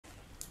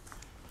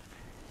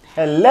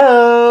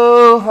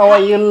Hello, how are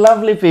you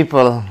lovely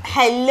people?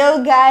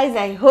 Hello guys,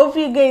 I hope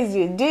you guys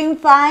are doing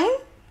fine.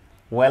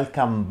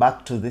 Welcome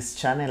back to this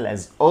channel.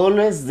 As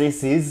always,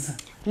 this is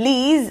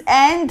Liz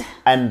and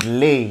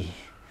Lay.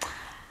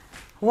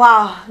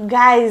 wow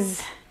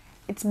guys,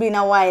 it's been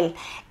a while.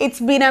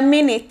 It's been a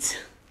minute.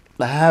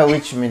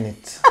 Which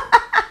minute?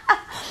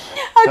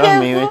 Okay,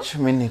 Tell me which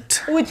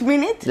minute. Which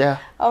minute? Yeah.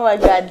 Oh my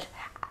god.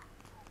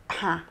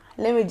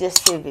 Let me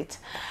just save it.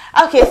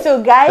 Okay,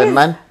 so guys,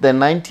 The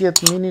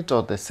 90th minute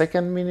or the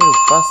second minute or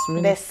first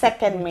minute? the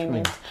second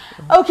minute.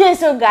 Okay,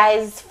 so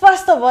guys,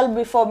 first of all,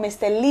 before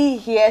Mr. Lee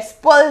here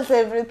spoils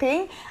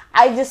everything,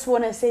 I just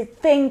want to say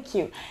thank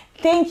you.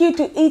 Thank you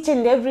to each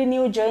and every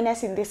new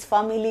joiners in this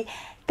family.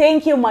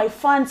 Thank you, my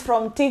fans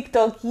from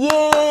TikTok.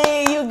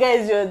 Yay, you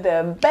guys, you're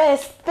the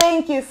best.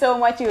 Thank you so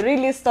much. You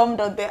really stormed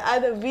on the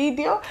other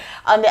video,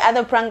 on the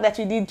other prank that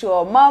you did to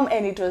our mom,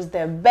 and it was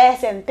the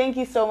best. And thank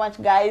you so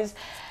much, guys.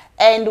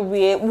 And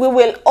we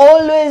will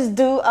always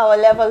do our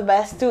level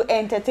best to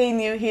entertain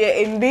you here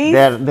in this.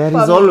 There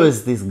is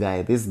always this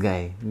guy.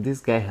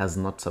 This guy has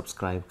not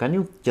subscribed. Can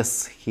you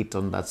just hit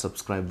on that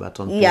subscribe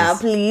button, please? Yeah,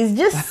 please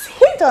just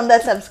hit on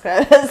that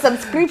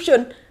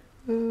subscription.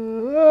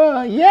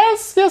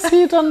 Yes, just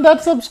hit on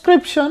that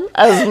subscription,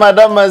 as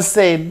Madam has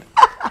said.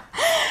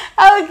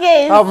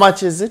 Okay. How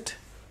much is it?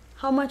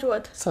 How much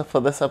what? So for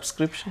the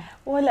subscription?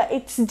 Voila,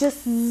 it's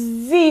just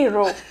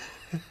zero.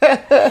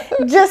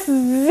 Just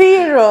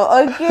zero.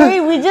 Okay,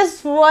 we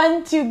just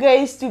want you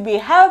guys to be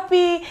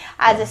happy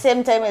at the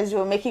same time as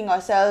we're making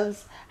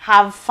ourselves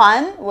have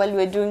fun while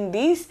we're doing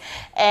this.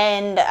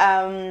 And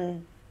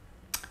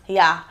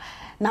yeah,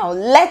 now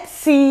let's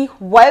see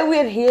why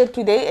we're here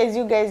today. As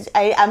you guys,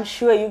 I'm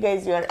sure you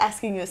guys, you are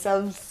asking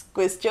yourselves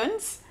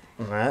questions.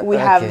 Right, we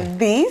have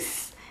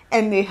this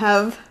and we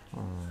have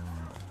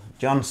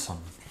Johnson.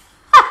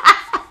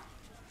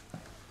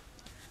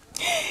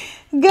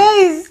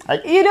 guys,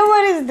 you know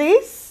what is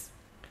this?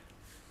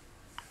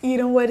 You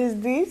know what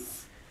is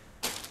this?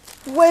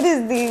 What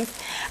is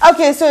this?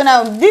 Okay, so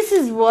now this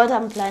is what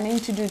I'm planning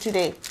to do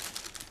today.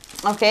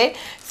 Okay,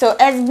 so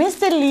as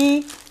Mr.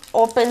 Lee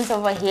opens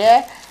over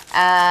here,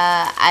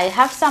 I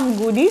have some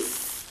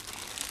goodies.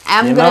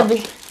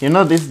 You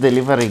know this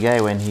delivery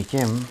guy, when he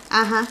came,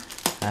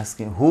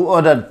 asking who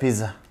ordered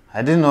pizza.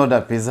 I didn't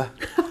order pizza.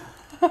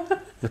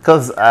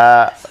 Because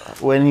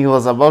when he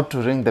was about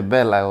to ring the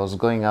bell, I was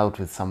going out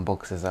with some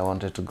boxes I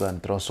wanted to go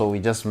and throw. So we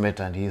just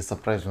met and he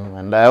surprised me.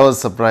 And I was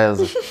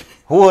surprised.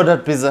 Who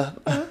ordered pizza?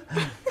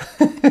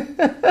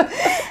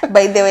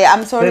 By the way,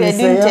 I'm sorry I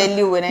didn't tell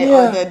you when I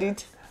ordered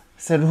it. I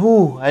said,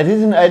 who? I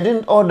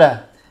didn't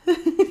order.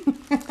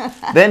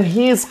 Then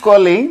he is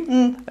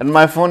calling and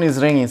my phone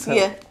is ringing. So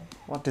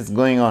what is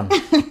going on?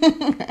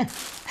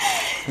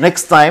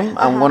 Next time,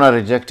 I'm going to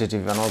reject it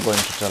if you're not going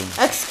to tell me.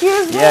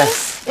 Excuse me?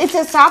 Yes. It's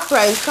a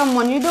surprise. Come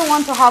on, you don't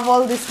want to have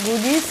all these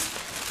goodies.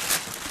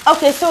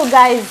 Okay, so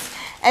guys,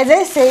 as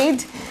I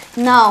said,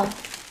 now.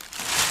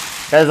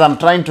 Guys, I'm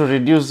trying to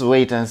reduce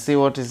weight and see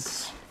what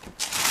is...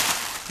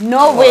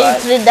 No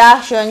weight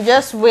reduction,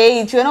 just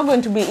wait. You're not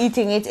going to be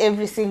eating it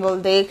every single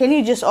day. Can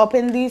you just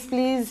open these,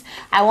 please?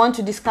 I want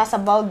to discuss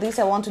about this.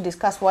 I want to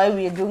discuss why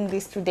we are doing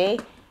this today.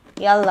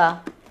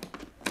 Yalla.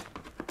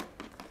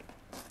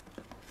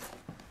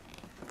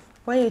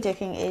 Why are you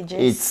taking ages?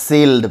 It's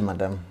sealed,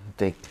 madam.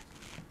 Take.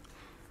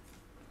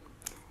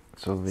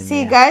 So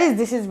see, guys,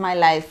 this is my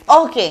life.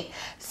 Okay,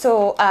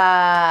 so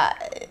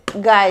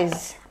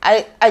guys,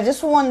 I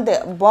just want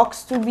the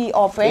box to be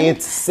open.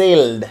 It's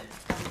sealed.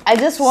 I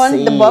just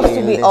want the box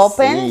to be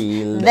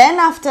open. Then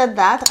after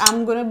that,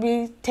 I'm gonna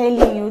be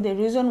telling you the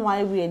reason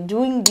why we are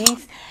doing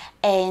this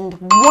and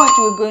what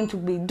we're going to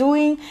be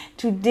doing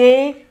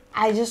today.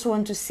 I just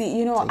want to see,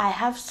 you know, I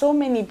have so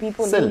many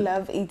people who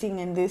love eating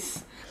in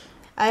this.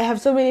 I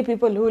have so many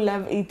people who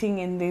love eating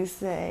in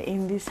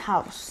this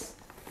house.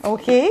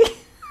 Okay.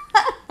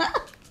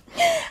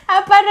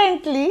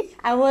 Apparently,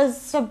 I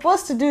was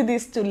supposed to do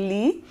this to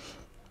Lee,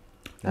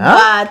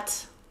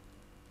 but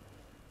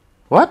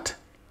what?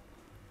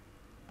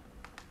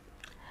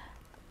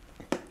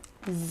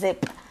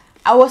 Zip.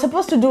 I was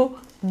supposed to do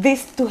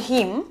this to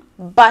him,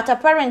 but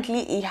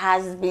apparently he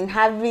has been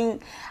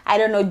having, I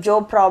don't know,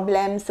 jaw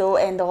problems,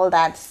 and all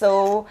that.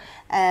 So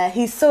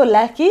he's so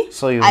lucky.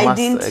 So you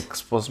must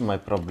expose my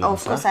problems.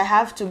 Of course, I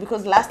have to,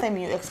 because last time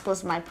you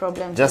exposed my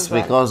problems. Just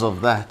because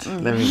of that,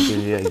 let me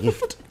give you a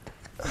gift.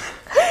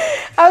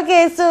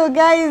 Okay, so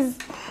guys,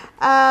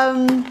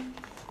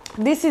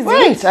 this is it.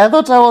 Wait, I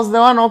thought I was the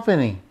one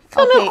opening.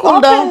 Okay,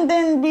 open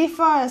then be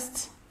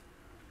first.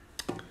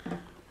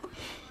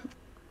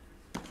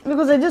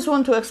 Because I just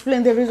want to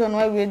explain the reason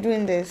why we're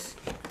doing this.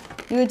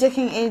 You're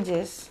taking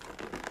ages.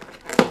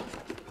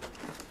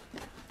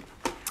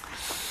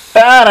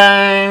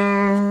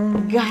 Ta-da!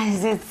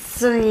 Guys, it's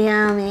so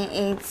yummy.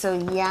 It's so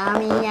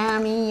yummy,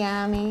 yummy,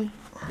 yummy.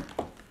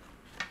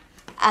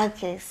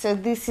 Okay, so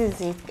this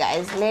is it,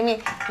 guys. Let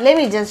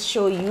me just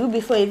show you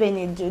before even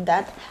you do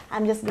that.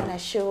 I'm just gonna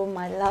show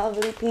my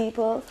lovely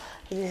people.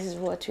 This is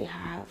what we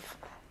have.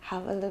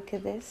 Have a look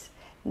at this.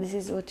 This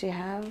is what we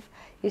have.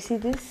 You see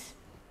this?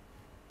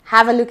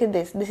 Have a look at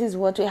this. This is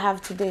what we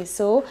have today.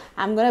 So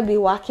I'm going to be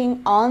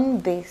working on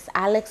this.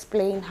 I'll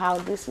explain how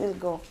this will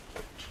go.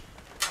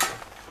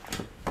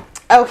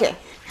 Okay.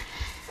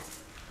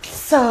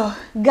 So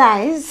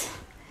guys,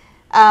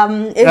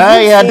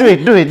 yeah, do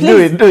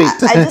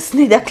it. I just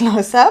need a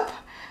close up.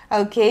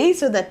 Okay,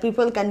 so that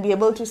people can be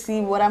able to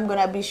see what I'm going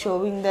to be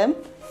showing them.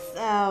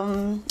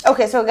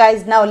 Okay, so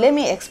guys, now let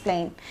me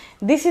explain.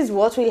 This is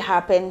what will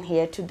happen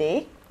here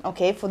today.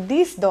 Okay, for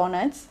these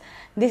donuts,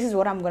 this is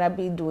what I'm gonna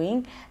be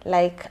doing.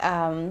 Like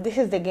this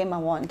is the game I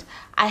want.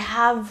 I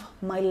have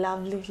my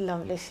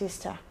lovely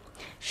sister.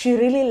 She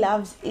really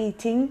loves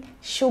eating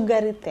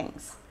sugary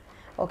things.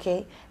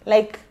 Okay,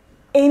 like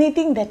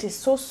anything that is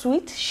so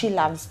sweet, she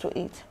loves to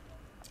eat.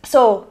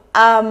 So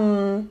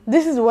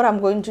this is what I'm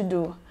going to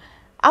do.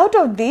 Out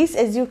of this,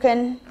 as you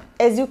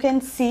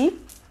can see,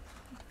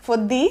 for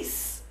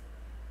this,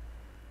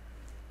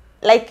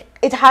 like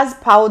it has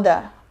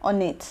powder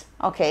on it.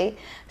 Okay,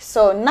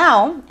 so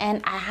now,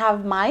 and I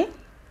have my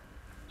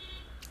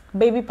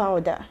baby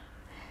powder.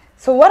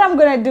 So what I'm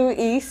gonna do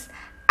is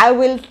I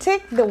will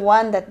take the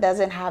one that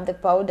doesn't have the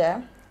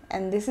powder,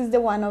 and this is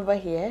the one over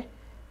here.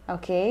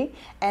 Okay,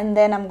 and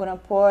then I'm gonna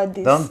pour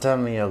this. Don't tell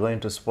me you're going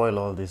to spoil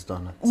all these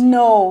donuts.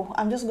 No,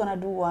 I'm just gonna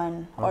do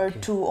one or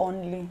two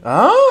only.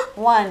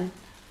 One.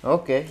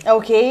 Okay.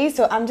 Okay,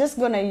 so I'm just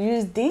gonna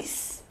use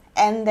this,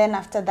 and then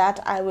after that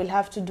I will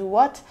have to do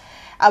what?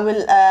 I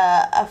will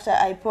after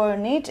I pour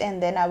on it,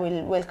 and then I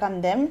will welcome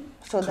them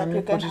so that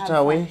we can put it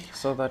away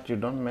so that you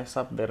don't mess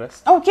up the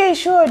rest. Okay,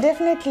 sure,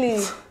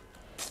 definitely.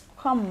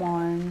 Come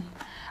on.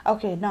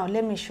 Okay, now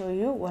let me show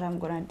you what I'm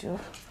gonna do,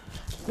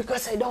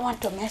 because I don't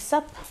want to mess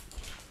up.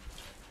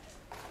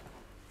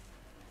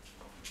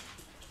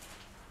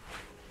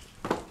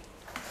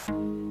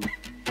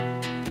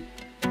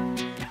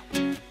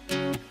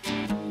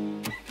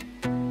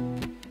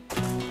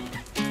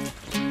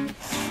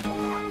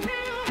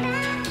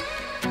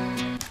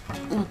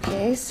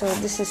 Okay, so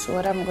this is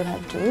what I'm gonna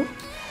do.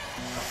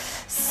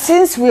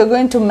 Since we are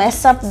going to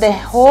mess up the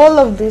whole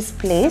of this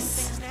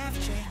place,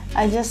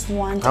 I just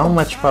want... How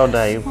much powder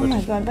are you putting? Oh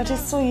my god, but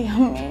it's so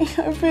yummy.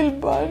 I feel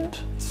bad.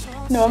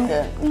 No,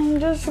 I'm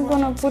just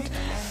gonna put...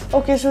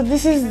 Okay, so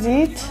this is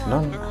it.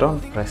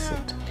 Don't press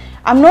it.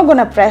 I'm not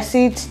gonna press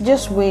it,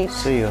 just wait.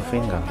 See, your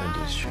finger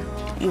already is showing.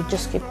 You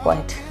just keep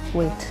quiet,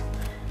 wait.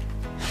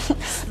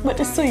 But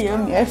it's so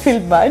yummy, I feel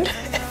bad.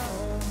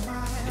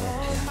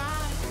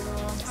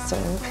 So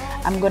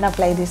I'm gonna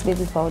apply this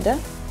baby powder.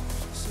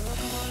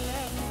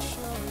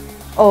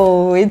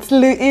 Oh, it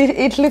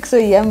looks so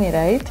yummy,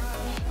 right?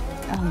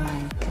 Oh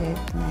my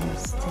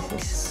goodness,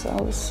 this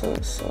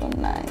is so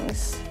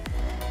nice.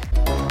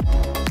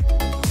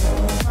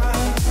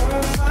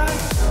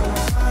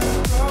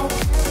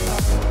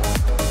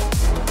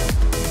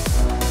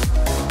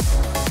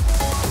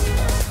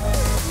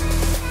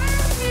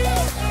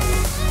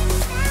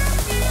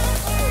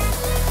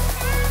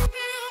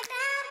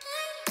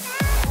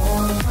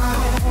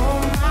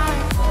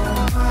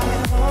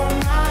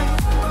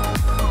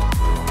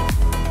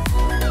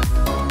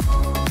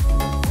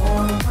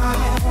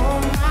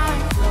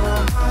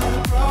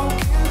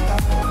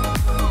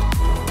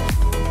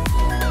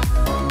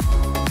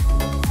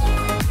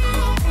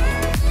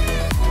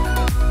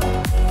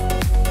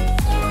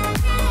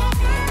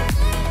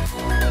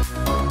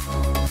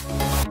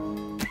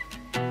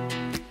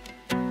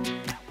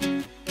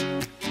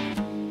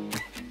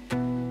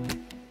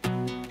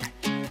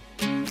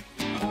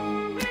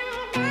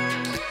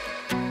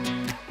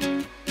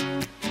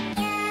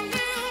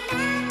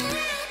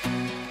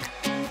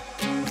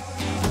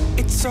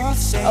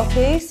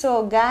 Okay,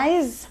 so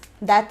guys,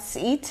 that's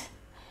it.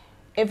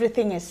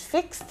 Everything is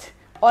fixed.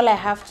 All I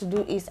have to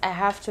do is I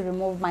have to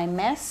remove my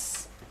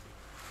mess,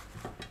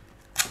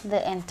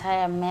 the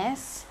entire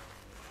mess,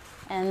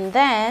 and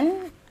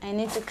then I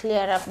need to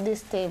clear up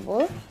this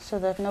table so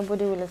that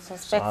nobody will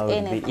suspect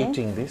anything. I'll be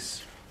eating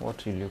this.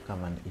 What will you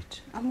come and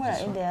eat? I'm gonna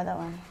eat the other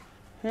one.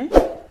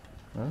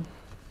 Huh?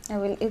 I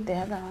will eat the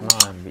other one. No,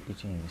 I'll be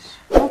eating this.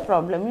 No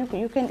problem.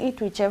 You can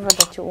eat whichever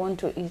that you want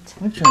to eat.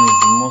 Which one is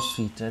the most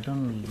sweet? I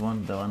don't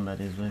want the one that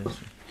is very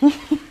sweet.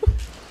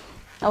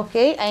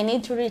 Okay, I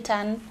need to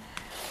return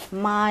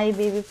my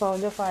baby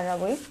powder far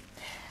away.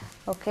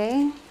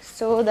 Okay,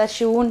 so that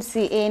she won't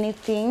see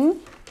anything.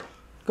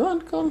 Go on,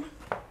 go on.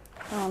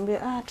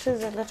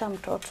 Leta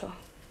mtoto.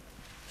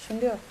 Si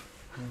ndio?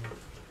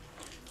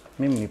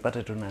 Mimi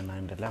nipate tu na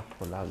naendelea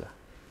kulaga.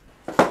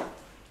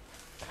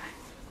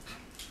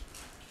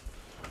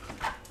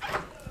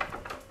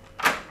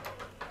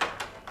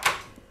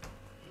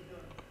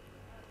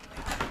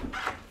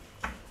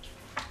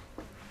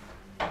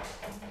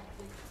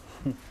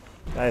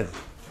 Guys,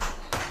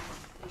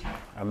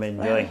 I'm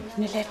enjoying.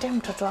 Nilete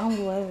mtoto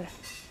wangu wewe.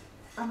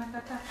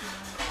 Amekata.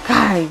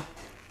 Kai.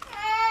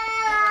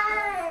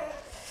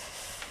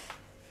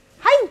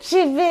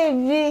 Hi,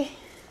 baby.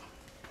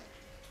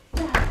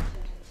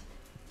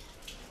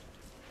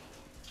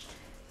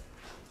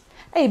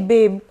 Hey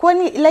babe,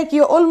 kwani like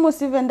you're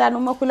almost even done,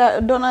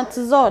 umekula donuts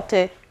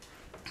zote?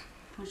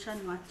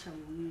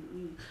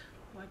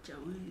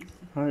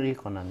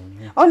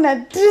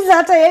 Ona Triza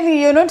hata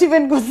yani you're not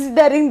even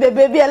considering the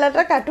baby,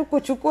 anataka tu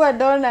kuchukua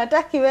Doughnut,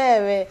 hataki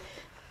wewe.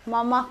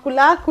 Mama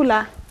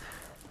kula.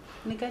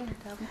 Nikanya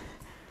tamu.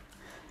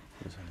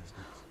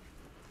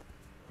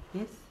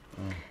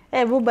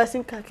 Yes. Buba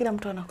si kila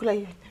mtu anakula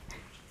hiyo.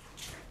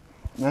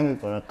 Nani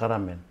kuna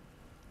caramel?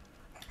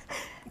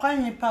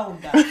 Kwani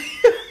powder.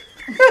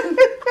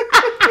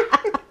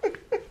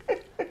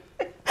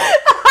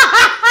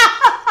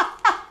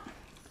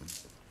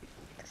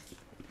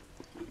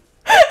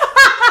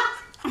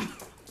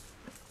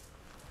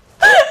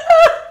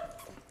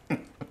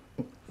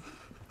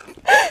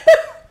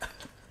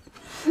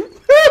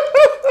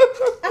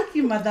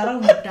 Madara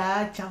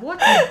mutaacha.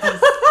 What is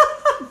this?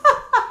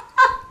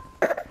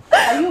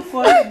 Are you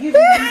forgiving me?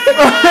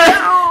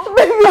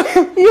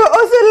 You're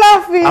also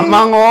laughing.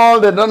 Among all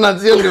the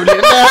donuts you took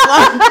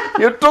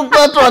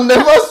that one, the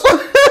first one.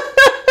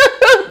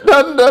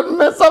 Don't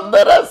mess up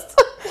the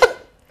rest.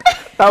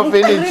 Now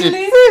finish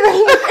Really? it.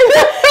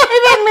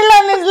 Even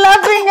Milan is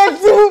laughing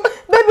at you.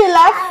 Baby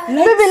laugh.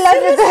 Like, Baby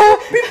laugh at her.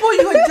 People,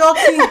 you're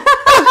joking.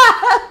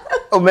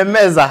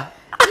 Umemeza.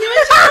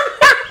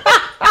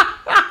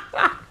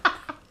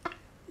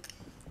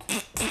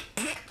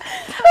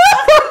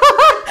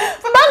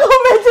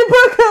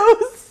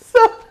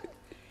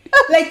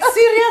 Like,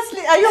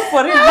 seriously, are you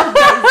for real, you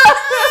guys?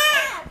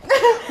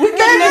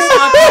 Wickedness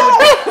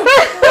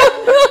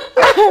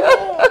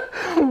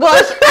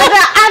Gosh,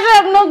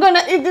 I'm not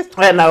gonna eat this.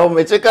 Na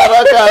umecheka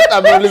haraka,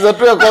 ameuliza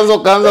tu ya kwanza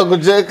ukaanza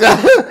kucheka.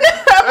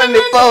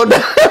 Ni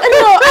powder.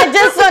 No, I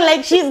just saw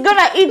like she's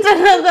gonna eat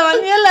another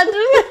one.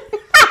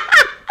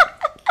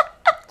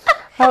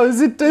 How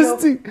is it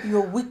tasting?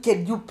 You're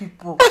wicked, you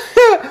people.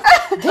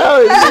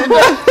 How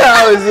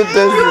is it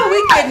tasting?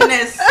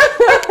 Wickedness.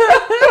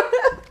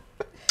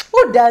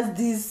 Who does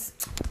this?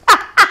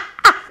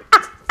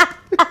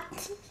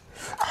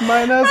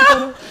 Minus.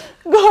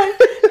 God.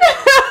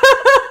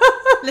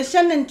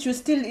 Shannon, you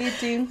still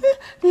eating?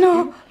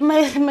 No,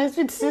 my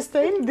sweet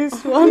sister in this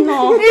one.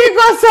 No.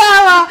 Iko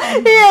sawa.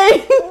 Yeah.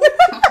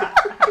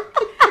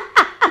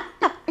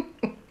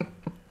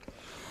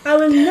 I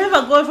will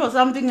never go for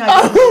something like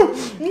that.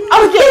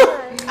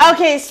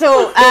 Okay,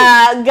 so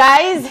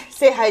guys,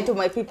 say hi to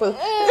my people.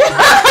 Hi.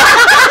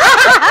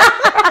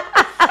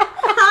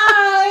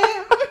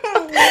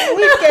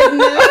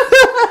 Wickedness.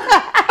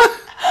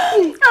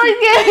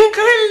 Okay.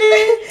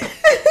 Really?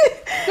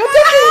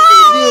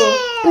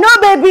 No,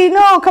 baby,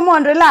 no. Come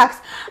on, relax.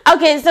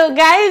 Okay, so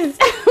guys,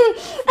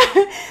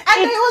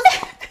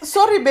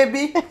 sorry,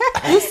 baby.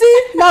 You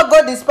see, now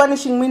God is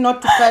punishing me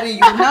not to carry you.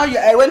 Now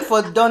I went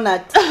for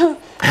Doughnut.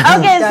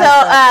 Okay, so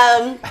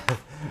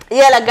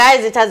yeah,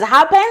 guys, it has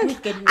happened.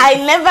 I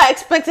never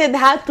expected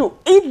her to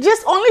eat,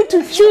 just only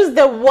to choose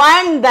the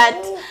one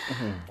that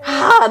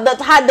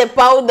that had the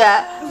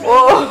powder.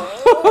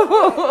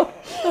 Oh.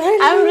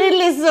 I'm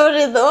really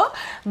sorry though,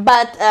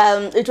 but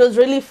it was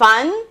really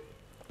fun.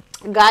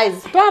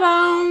 Guys,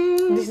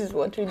 ta-da! This is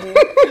what we do.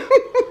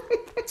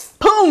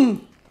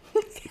 Boom!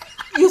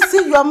 You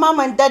see, your mom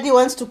and daddy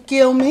wants to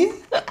kill me.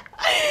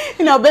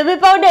 You know, baby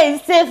powder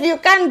is safe. You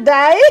can't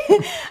die.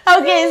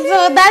 Okay,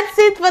 so that's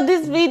it for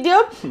this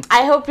video.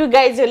 I hope you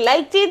guys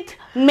liked it.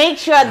 Make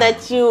sure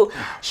that you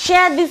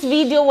share this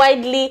video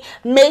widely.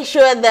 Make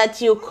sure that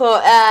you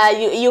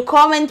you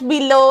comment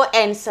below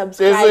and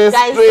subscribe. This is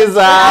guys,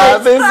 Triza.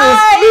 This is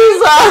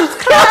Triza.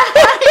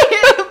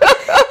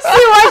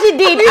 See what she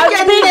did?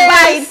 A big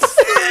bite.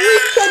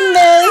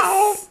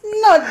 Wickedness.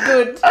 Not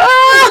good.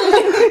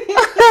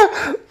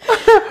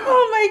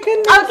 Oh my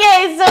goodness.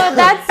 Okay, so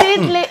that's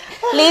it,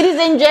 ladies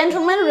and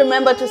gentlemen.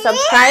 Remember to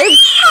subscribe.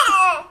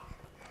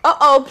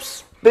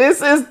 Oops.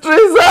 This is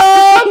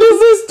Triza.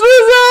 This is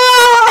Triza.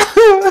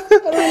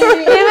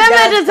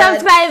 Remember to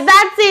subscribe.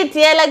 That's it,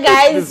 yalla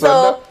guys.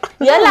 So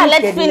yalla,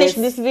 let's finish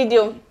this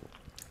video.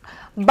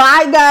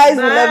 Bye guys.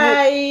 Bye. We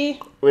love you.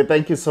 We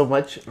thank you so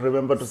much.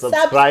 Remember to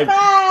subscribe.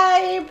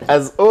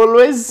 As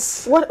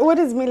always. What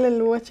is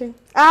Milan watching?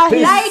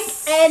 Peace. Like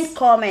and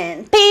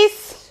comment.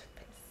 Peace.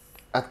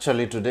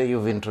 Actually, today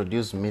you've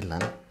introduced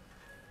Milan.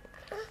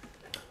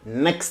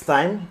 Next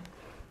time,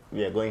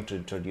 we are going to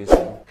introduce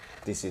him.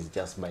 This is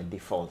just by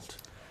default.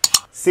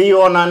 See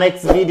you on our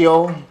next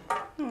video.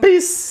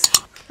 Peace.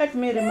 Let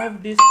me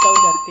remove this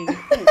powder thing.